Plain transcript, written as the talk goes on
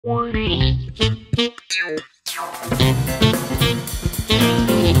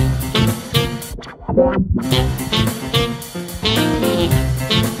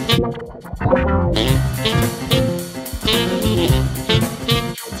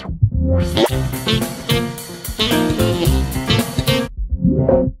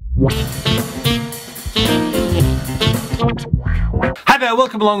Hi there,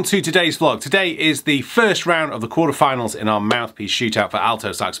 welcome along to today's vlog. Today is the first round of the quarterfinals in our mouthpiece shootout for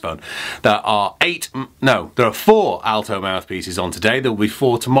alto saxophone. There are four alto mouthpieces on today. There will be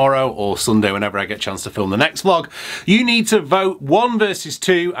four tomorrow or Sunday whenever I get a chance to film the next vlog. You need to vote 1 versus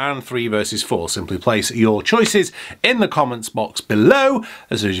 2 and 3 versus 4. Simply place your choices in the comments box below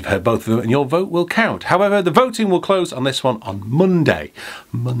as soon as you've heard both of them and your vote will count. However, the voting will close on this one on Monday.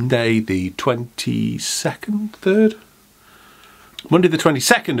 Monday the 22nd, 3rd? Monday the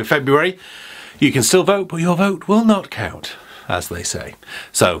 22nd of February. You can still vote, but your vote will not count, as they say.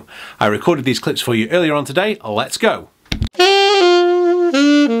 So, I recorded these clips for you earlier on today. Let's go.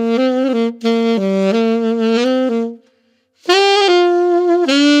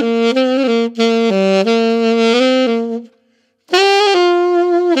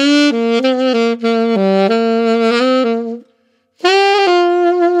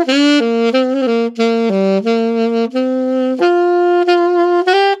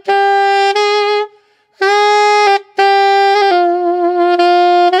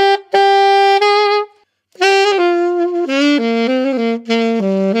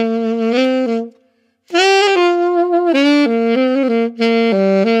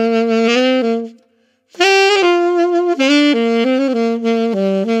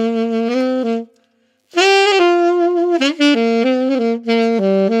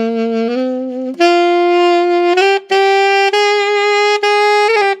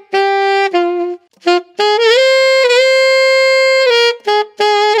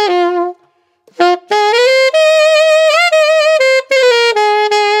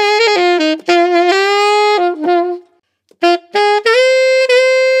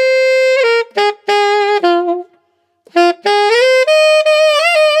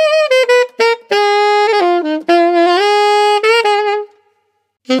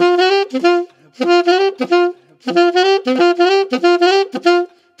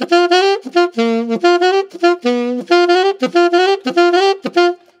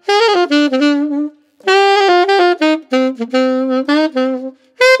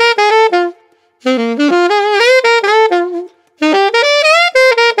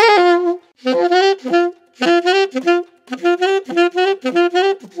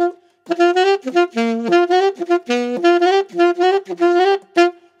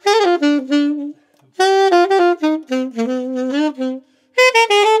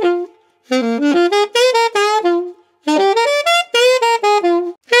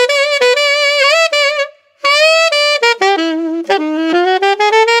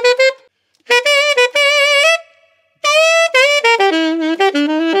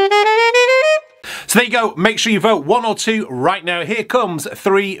 So there you go, make sure you vote 1 or 2 right now. Here comes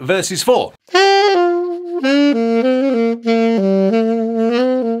 3 versus 4.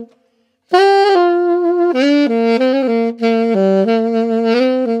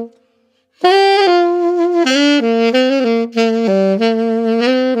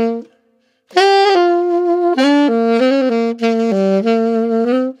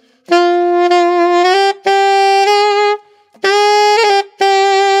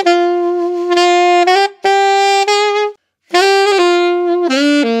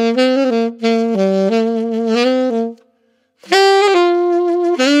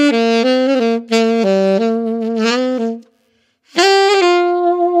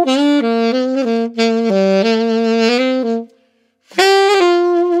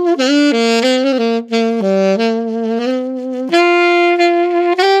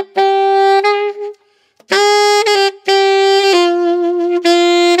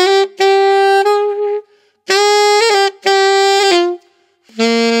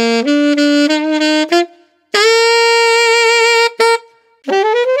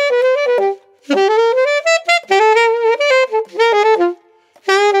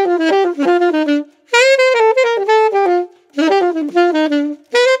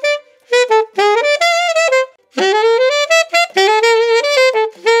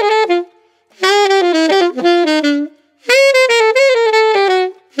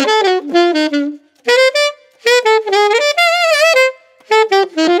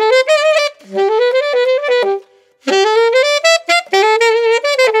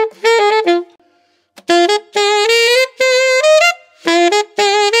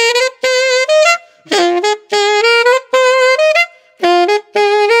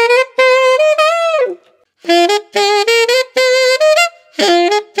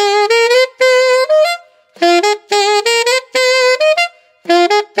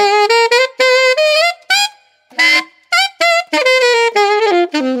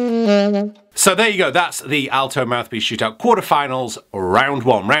 So there you go, that's the Alto Mouthpiece Shootout quarterfinals, round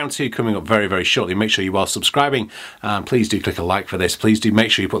 1. Round 2 coming up very, very shortly. Make sure you are subscribing, and please do click a like for this. Please do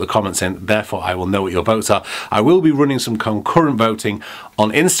make sure you put the comments in, therefore I will know what your votes are. I will be running some concurrent voting on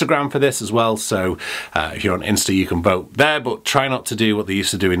Instagram for this as well, so if you're on Insta you can vote there, but try not to do what they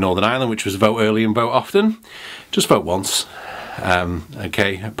used to do in Northern Ireland, which was vote early and vote often. Just vote once.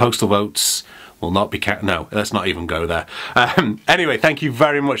 Okay, postal votes will not be counted. No, let's not even go there. Anyway, thank you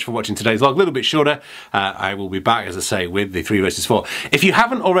very much for watching today's vlog. A little bit shorter. I will be back, as I say, with the 3 versus 4. If you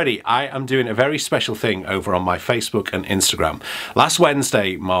haven't already, I am doing a very special thing over on my Facebook and Instagram. Last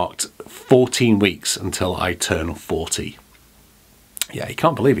Wednesday marked 14 weeks until I turn 40. Yeah, you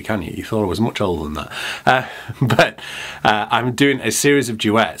can't believe it, can you? You thought I was much older than that. But I'm doing a series of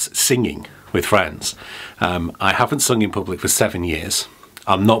duets, singing with friends. I haven't sung in public for 7 years.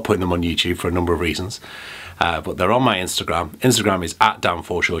 I'm not putting them on YouTube for a number of reasons, but they're on my Instagram. Instagram is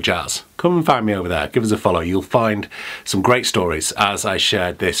 @DanForshawJazz. Come and find me over there. Give us a follow. You'll find some great stories, as I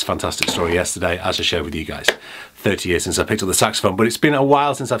shared this fantastic story yesterday, as I shared with you guys. 30 years since I picked up the saxophone, but it's been a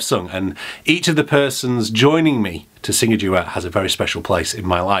while since I've sung, and each of the persons joining me to sing a duet has a very special place in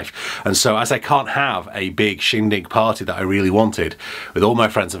my life. And so, as I can't have a big shindig party that I really wanted with all my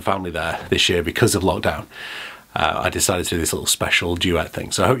friends and family there this year because of lockdown, I decided to do this little special duet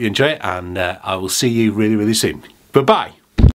thing. So I hope you enjoy it, and I will see you really, really soon. Bye-bye.